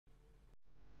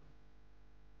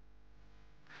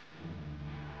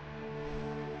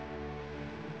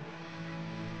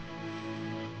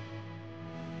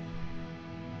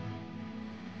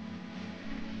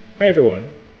Hi everyone,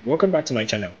 welcome back to my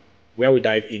channel where we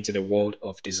dive into the world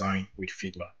of design with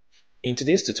Figma. In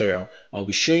today's tutorial, I'll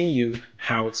be showing you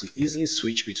how to easily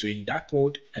switch between dark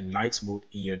mode and light mode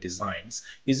in your designs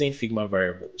using Figma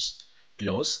variables.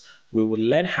 Plus, we will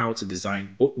learn how to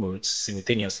design both modes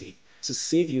simultaneously to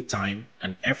save you time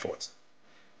and effort.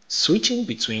 Switching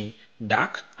between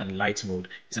dark and light mode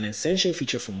is an essential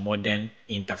feature for modern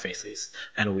interfaces,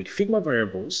 and with Figma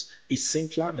variables, it's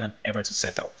simpler than ever to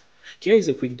set up. Here is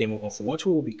a quick demo of what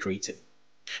we will be creating.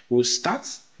 We'll start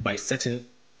by setting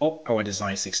up our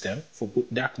design system for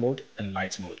both dark mode and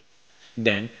light mode.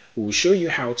 Then we will show you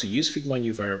how to use Figma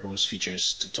new variables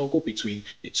features to toggle between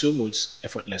the two modes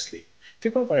effortlessly.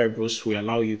 Figma variables will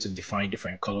allow you to define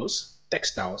different colors,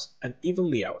 text styles, and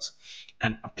even layouts,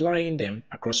 and applying them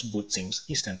across both teams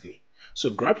instantly. So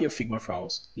grab your Figma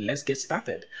files, let's get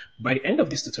started. By the end of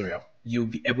this tutorial, you'll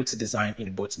be able to design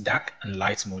in both dark and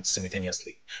light modes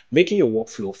simultaneously, making your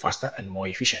workflow faster and more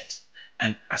efficient.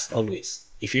 And as always,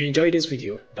 if you enjoyed this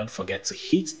video, don't forget to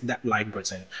hit that like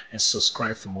button and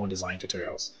subscribe for more design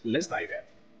tutorials. Let's dive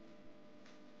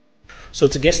in. So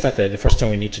to get started, the first thing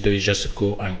we need to do is just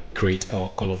go and create our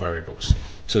color variables.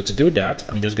 So to do that,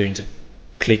 I'm just going to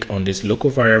click on this local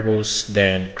variables,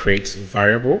 then create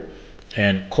variable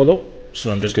and color. So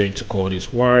I'm just going to call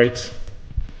this white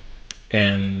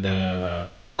and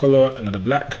color another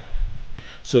black.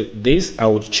 So this I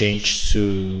would change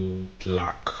to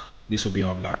black. This will be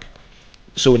our black.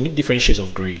 So we need different shades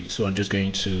of gray. So I'm just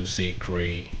going to say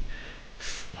gray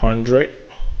 100.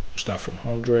 Start from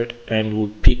 100, and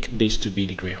we'll pick this to be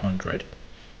the gray 100.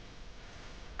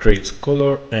 Create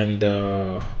color, and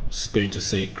it's going to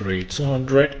say gray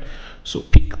 200. So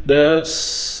pick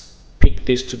this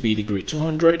to be the gray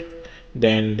 200.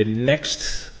 Then the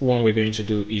next one we're going to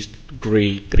do is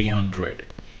gray 300.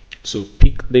 So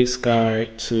pick this guy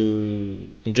to,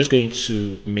 I'm just going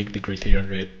to make the gray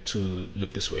 300 to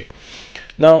look this way.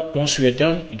 Now once we are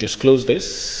done, you just close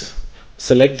this,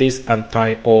 select this, and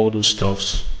tie all those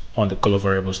stuffs on the color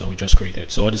variables that we just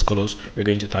created. So all these colors we're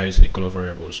going to tie to the color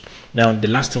variables. Now the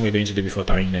last thing we're going to do before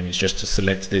tying them is just to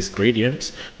select this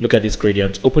gradient. Look at this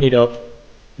gradient, open it up.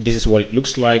 This is what it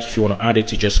looks like. If you want to add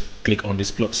it, you just click on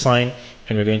this plus sign,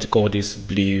 and we're going to call this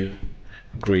blue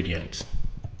gradient.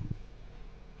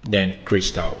 Then create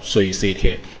style. So you see it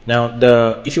here. Now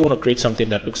if you want to create something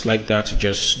that looks like that, you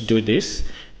just do this,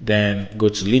 then go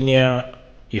to linear.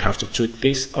 You have to tweak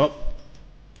this up,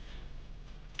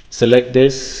 select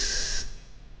this,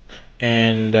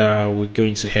 and we're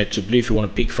going to head to blue. If you want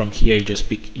to pick from here, you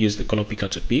just use the color picker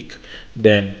to pick,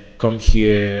 then come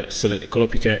here, select the color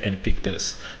picker and pick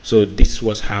this. So this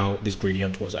was how this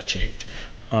gradient was achieved.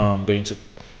 I'm going to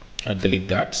delete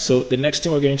that. So the next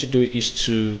thing we're going to do is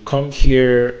to come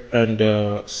here and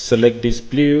select this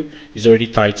blue. It's already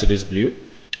tied to this blue.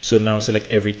 So now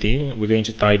select everything. We're going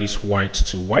to tie this white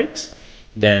to white,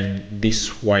 then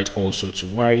this white also to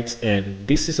white, and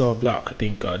this is our black. I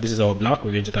think this is our black.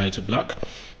 We're going to tie it to black.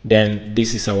 Then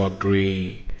this is our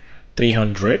gray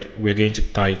 300. We're going to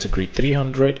tie it to gray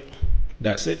 300.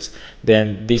 That's it.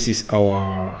 Then this is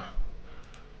our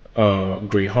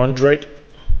gray 100.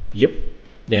 Yep.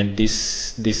 Then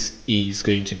this is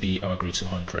going to be our gray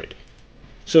 200.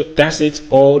 So that's it.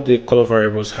 All the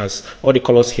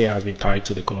colors here has been tied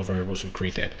to the color variables we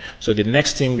created. So the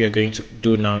next thing we are going to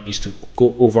do now is to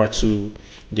go over to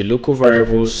the local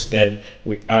variables. Then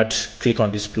we click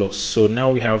on this plus. So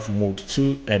now we have mode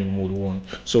 2 and mode 1.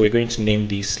 So we're going to name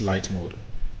this light mode.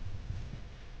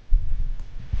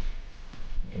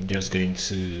 I'm just going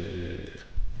to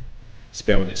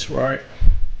spell this right,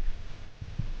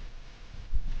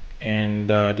 and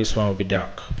this one will be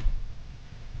dark.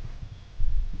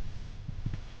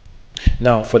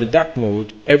 Now for the dark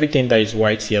mode, everything that is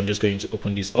white here, I'm just going to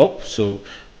open this up so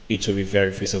it will be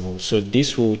very visible. So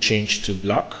this will change to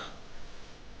black,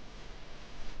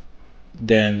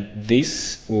 then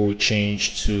this will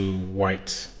change to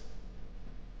white.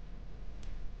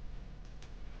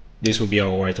 This will be our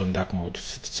white on dark mode.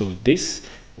 So this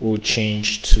will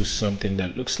change to something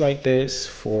that looks like this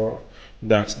for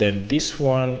that. Then this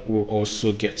one will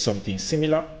also get something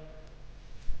similar.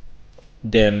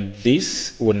 Then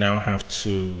this will now have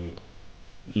to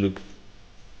look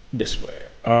this way.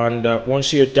 And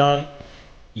once you're done,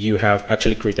 you have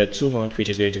actually created two modes, which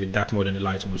is going to be dark mode and the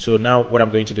light mode. So now what I'm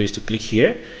going to do is to click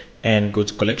here and go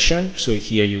to collection. So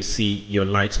here you see your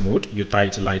light mode, you tie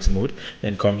it to light mode,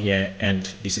 then come here and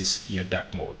this is your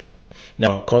dark mode.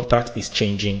 Now contact is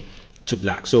changing to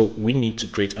black, so we need to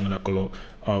create another color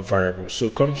variable. So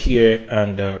come here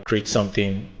and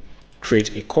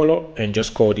create a color and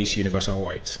just call this universal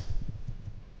white.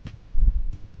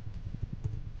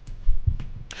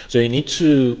 So you need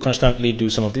to constantly do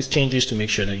some of these changes to make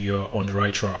sure that you're on the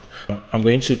right track. I'm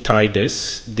going to tie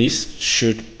this. This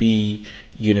should be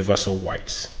universal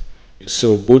white.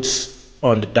 So both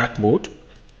on the dark mode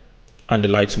and the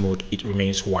light mode, it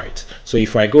remains white. So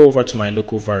if I go over to my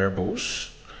local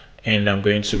variables and I'm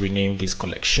going to rename this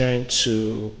collection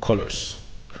to colors,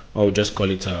 I'll just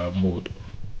call it a mode.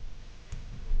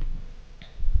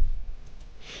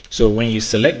 So when you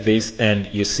select this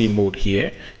and you see mode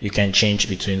here, you can change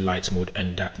between light mode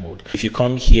and dark mode. If you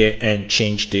come here and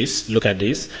change this, look at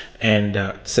this,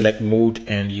 and select mode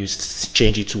and you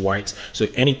change it to white. So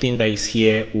anything that is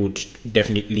here would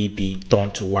definitely be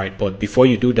turned to white. But before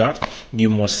you do that, you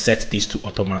must set this to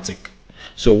automatic.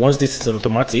 So once this is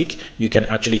automatic, you can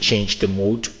actually change the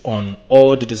mode on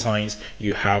all the designs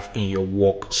you have in your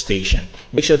workstation.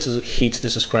 Make sure to hit the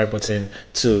subscribe button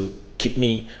to keep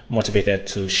me motivated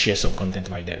to share some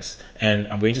content like this. And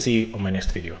I'm going to see you on my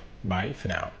next video. Bye for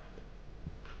now.